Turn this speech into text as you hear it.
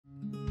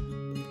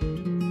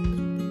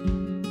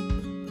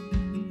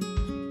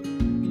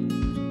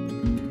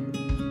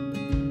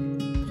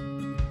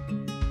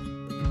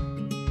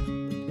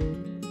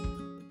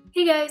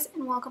Hey guys,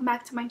 and welcome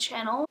back to my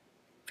channel.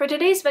 For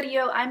today's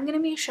video, I'm going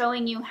to be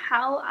showing you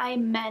how I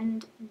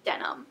mend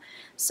denim.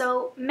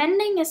 So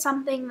mending is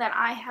something that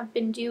I have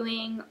been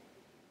doing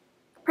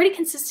pretty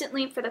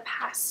consistently for the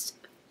past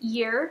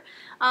year.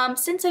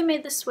 Since I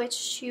made the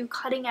switch to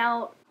cutting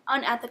out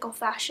unethical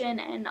fashion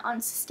and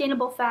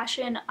unsustainable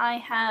fashion, I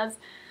have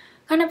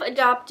kind of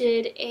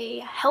adopted a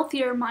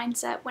healthier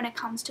mindset when it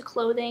comes to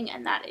clothing,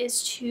 and that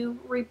is to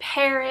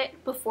repair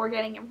it before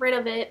getting rid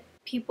of it.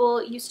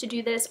 People used to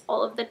do this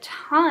all of the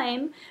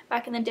time.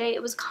 Back in the day,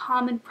 it was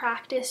common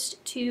practice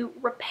to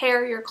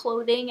repair your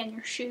clothing and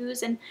your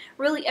shoes and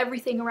really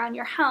everything around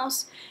your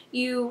house.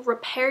 You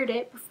repaired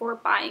it before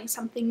buying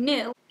something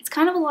new. It's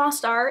kind of a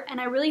lost art,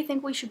 and I really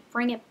think we should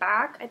bring it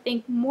back. I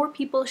think more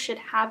people should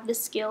have the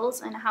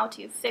skills and how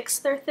to fix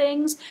their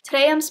things.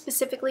 Today I'm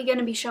specifically going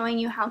to be showing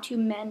you how to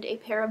mend a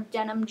pair of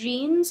denim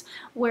jeans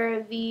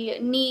where the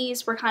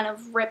knees were kind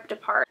of ripped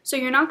apart. So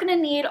you're not going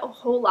to need a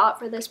whole lot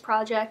for this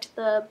project.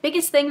 The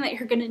biggest thing that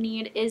you're going to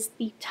need is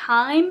the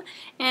time,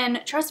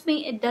 and trust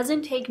me, it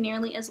doesn't take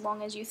nearly as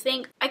long as you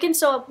think. I can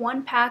sew up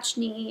one patched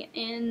knee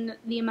in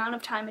the amount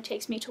of time it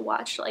takes me to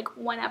watch like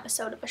one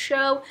episode of a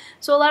show.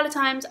 So a lot of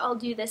times I'll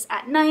do this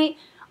at night.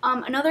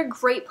 Another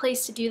great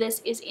place to do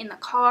this is in the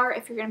car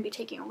if you're going to be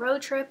taking a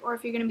road trip, or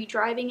if you're going to be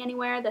driving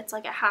anywhere that's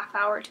like a half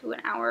hour to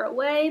an hour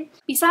away.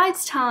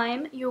 Besides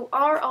time, you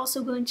are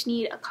also going to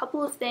need a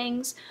couple of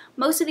things.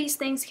 Most of these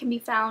things can be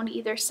found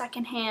either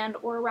secondhand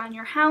or around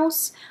your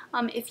house.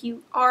 If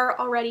you are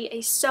already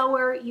a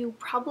sewer, you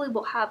probably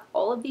will have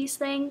all of these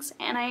things,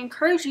 and I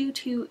encourage you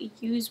to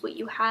use what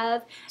you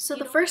have. So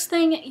the first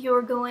thing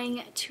you're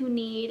going to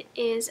need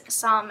is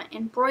some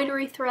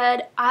embroidery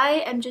thread.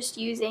 I am just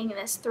using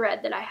this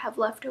thread that I have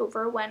left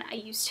over when I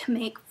used to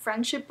make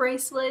friendship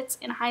bracelets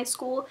in high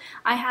school.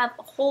 I have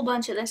a whole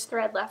bunch of this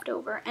thread left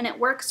over, and it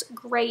works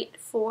great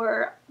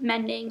for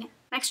mending.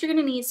 Next, you're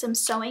going to need some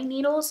sewing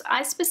needles.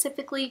 I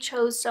specifically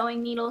chose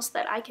sewing needles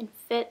that I can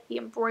fit the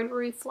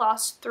embroidery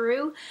floss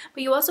through,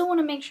 but you also want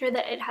to make sure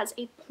that it has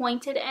a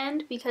pointed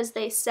end because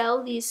they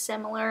sell these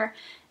similar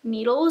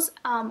needles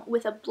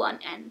with a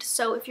blunt end.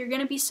 So if you're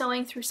going to be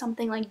sewing through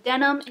something like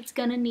denim, it's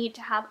going to need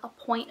to have a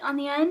point on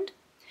the end.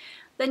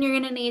 Then you're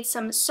going to need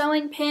some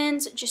sewing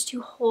pins just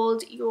to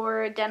hold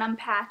your denim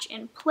patch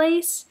in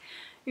place.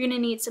 You're going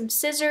to need some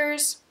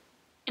scissors,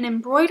 an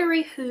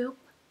embroidery hoop.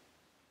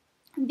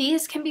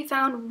 These can be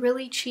found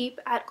really cheap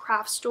at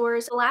craft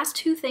stores. The last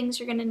two things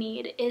you're going to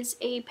need is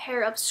a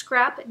pair of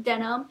scrap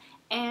denim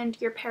and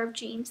your pair of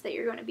jeans that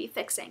you're going to be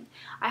fixing.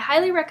 I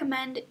highly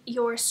recommend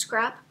your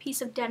scrap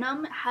piece of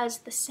denim has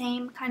the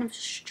same kind of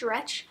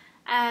stretch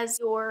as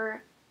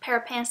your pair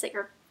of pants that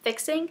you're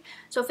fixing.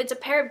 So if it's a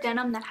pair of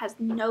denim that has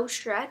no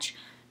stretch,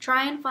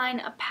 try and find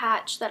a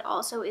patch that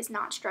also is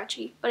not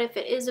stretchy. But if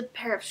it is a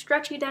pair of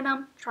stretchy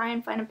denim, try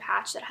and find a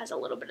patch that has a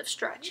little bit of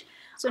stretch.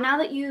 So now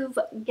that you've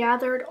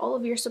gathered all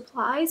of your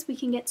supplies, we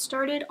can get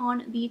started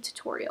on the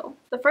tutorial.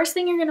 The first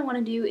thing you're going to want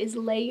to do is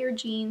lay your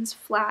jeans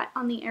flat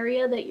on the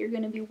area that you're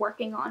going to be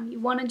working on.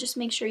 You want to just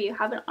make sure you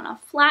have it on a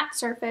flat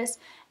surface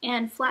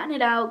and flatten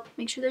it out.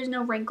 Make sure there's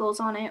no wrinkles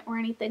on it or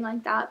anything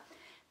like that.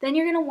 Then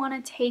you're going to want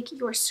to take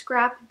your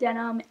scrap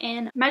denim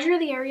and measure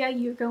the area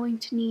you're going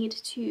to need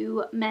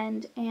to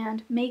mend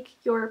and make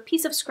your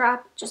piece of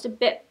scrap just a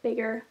bit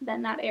bigger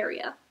than that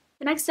area.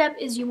 The next step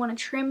is you want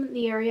to trim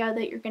the area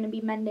that you're going to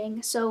be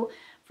mending. So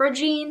for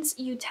jeans,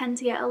 you tend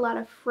to get a lot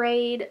of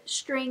frayed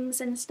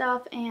strings and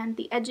stuff, and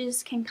the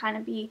edges can kind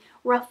of be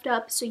roughed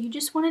up. So you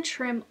just want to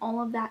trim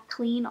all of that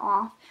clean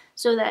off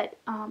so that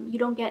you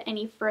don't get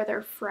any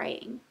further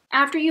fraying.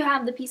 After you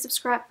have the piece of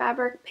scrap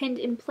fabric pinned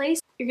in place,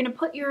 you're going to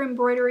put your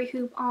embroidery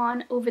hoop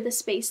on over the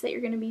space that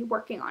you're going to be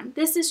working on.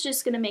 This is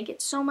just going to make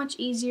it so much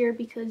easier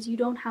because you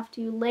don't have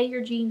to lay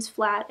your jeans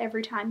flat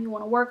every time you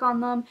want to work on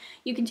them.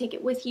 You can take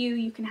it with you,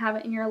 you can have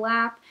it in your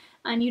lap,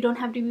 and you don't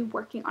have to be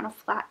working on a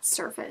flat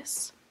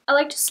surface. I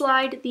like to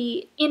slide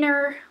the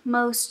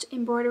innermost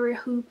embroidery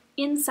hoop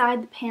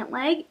inside the pant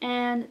leg,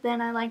 and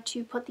then I like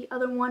to put the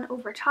other one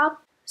over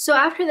top. So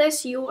after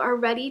this, you are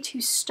ready to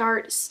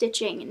start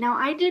stitching. Now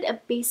I did a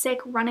basic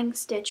running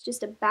stitch,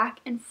 just a back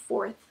and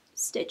forth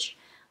stitch,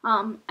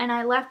 and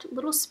I left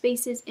little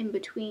spaces in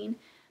between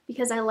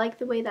because I like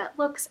the way that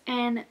looks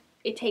and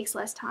it takes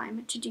less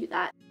time to do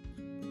that.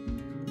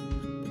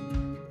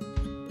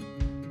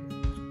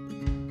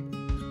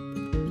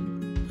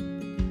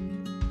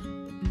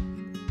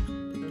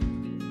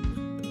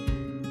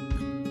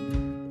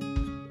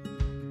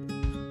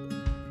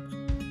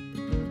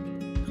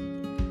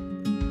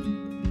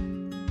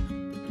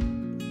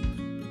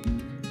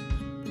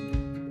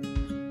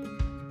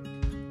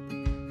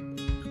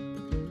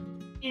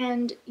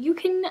 And you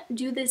can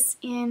do this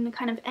in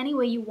kind of any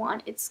way you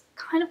want. It's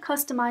kind of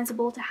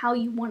customizable to how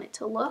you want it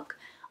to look.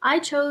 I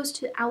chose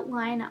to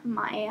outline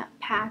my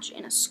patch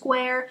in a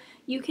square.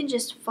 You can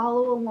just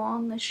follow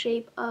along the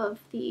shape of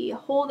the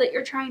hole that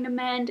you're trying to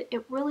mend.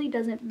 It really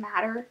doesn't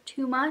matter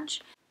too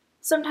much.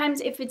 Sometimes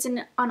if it's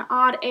in an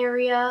odd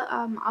area,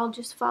 I'll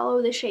just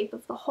follow the shape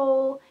of the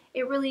hole.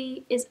 It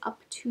really is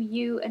up to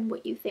you and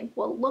what you think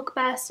will look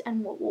best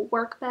and what will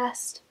work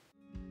best.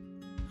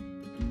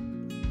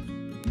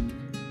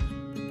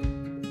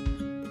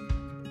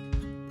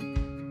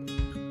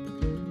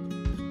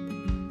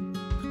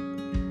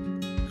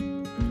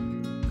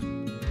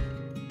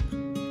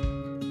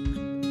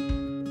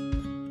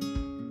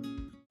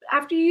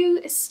 After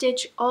you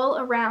stitch all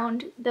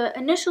around, the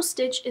initial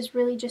stitch is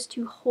really just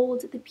to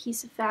hold the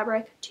piece of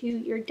fabric to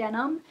your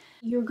denim.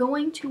 You're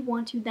going to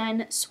want to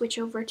then switch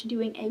over to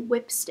doing a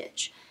whip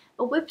stitch.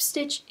 A whip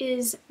stitch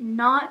is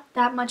not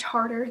that much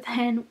harder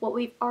than what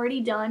we've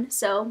already done,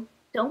 so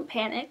don't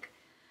panic.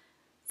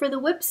 For the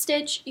whip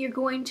stitch, you're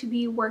going to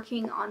be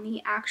working on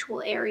the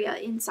actual area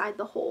inside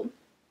the hole.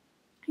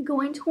 You're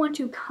going to want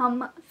to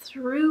come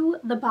through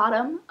the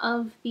bottom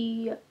of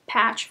the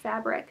patch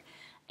fabric.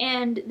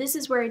 And this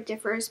is where it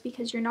differs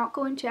because you're not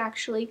going to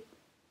actually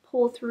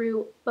pull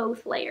through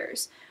both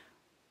layers.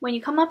 When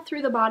you come up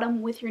through the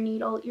bottom with your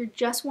needle, you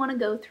just want to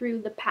go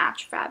through the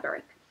patch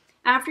fabric.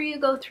 After you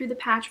go through the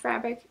patch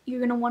fabric,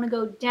 you're going to want to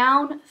go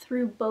down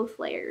through both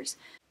layers.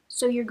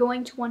 So you're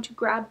going to want to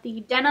grab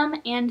the denim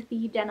and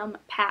the denim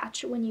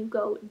patch when you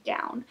go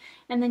down.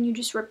 And then you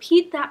just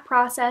repeat that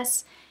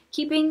process,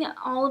 keeping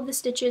all of the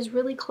stitches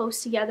really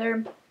close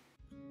together.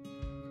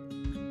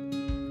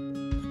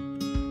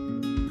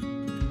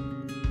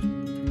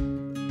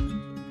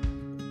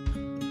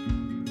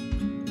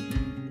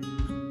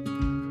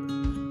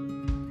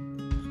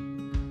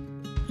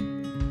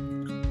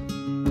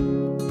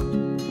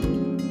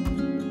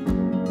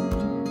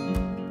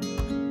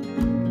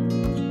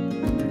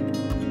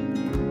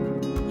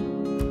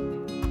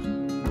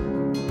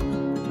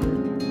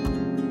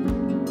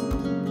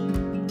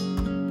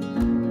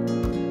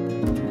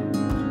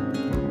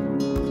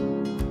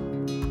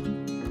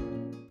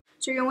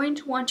 So you're going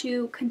to want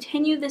to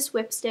continue this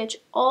whip stitch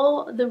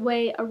all the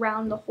way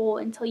around the hole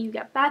until you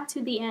get back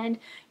to the end.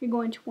 You're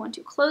going to want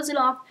to close it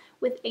off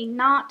with a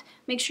knot.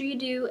 Make sure you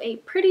do a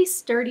pretty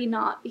sturdy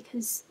knot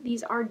because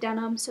these are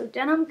denim, so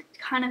denim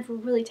kind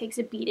of really takes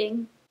a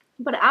beating.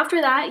 But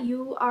after that,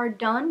 you are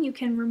done. You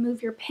can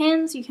remove your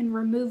pins, you can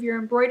remove your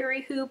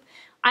embroidery hoop.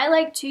 I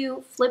like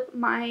to flip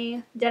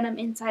my denim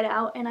inside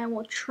out and I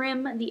will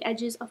trim the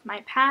edges of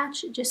my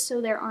patch just so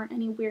there aren't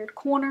any weird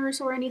corners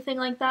or anything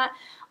like that.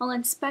 I'll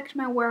inspect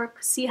my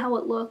work, see how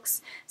it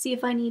looks, see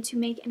if I need to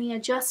make any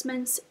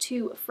adjustments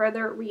to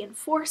further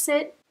reinforce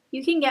it.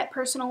 You can get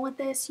personal with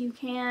this. You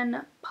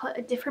can put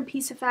a different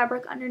piece of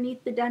fabric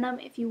underneath the denim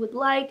if you would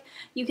like.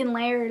 You can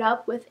layer it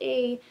up with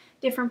a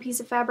different piece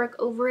of fabric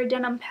over a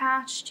denim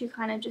patch to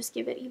kind of just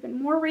give it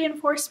even more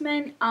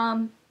reinforcement.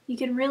 You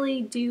can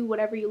really do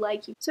whatever you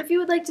like. So if you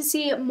would like to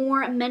see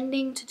more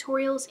mending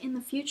tutorials in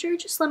the future,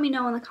 just let me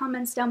know in the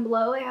comments down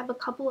below. I have a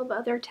couple of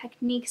other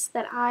techniques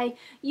that I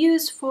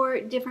use for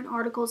different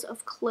articles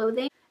of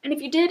clothing. And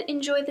if you did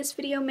enjoy this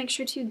video, make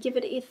sure to give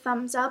it a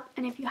thumbs up.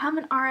 And if you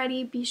haven't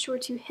already, be sure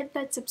to hit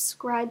that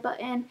subscribe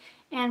button.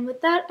 And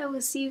with that, I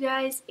will see you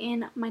guys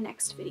in my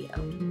next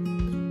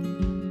video.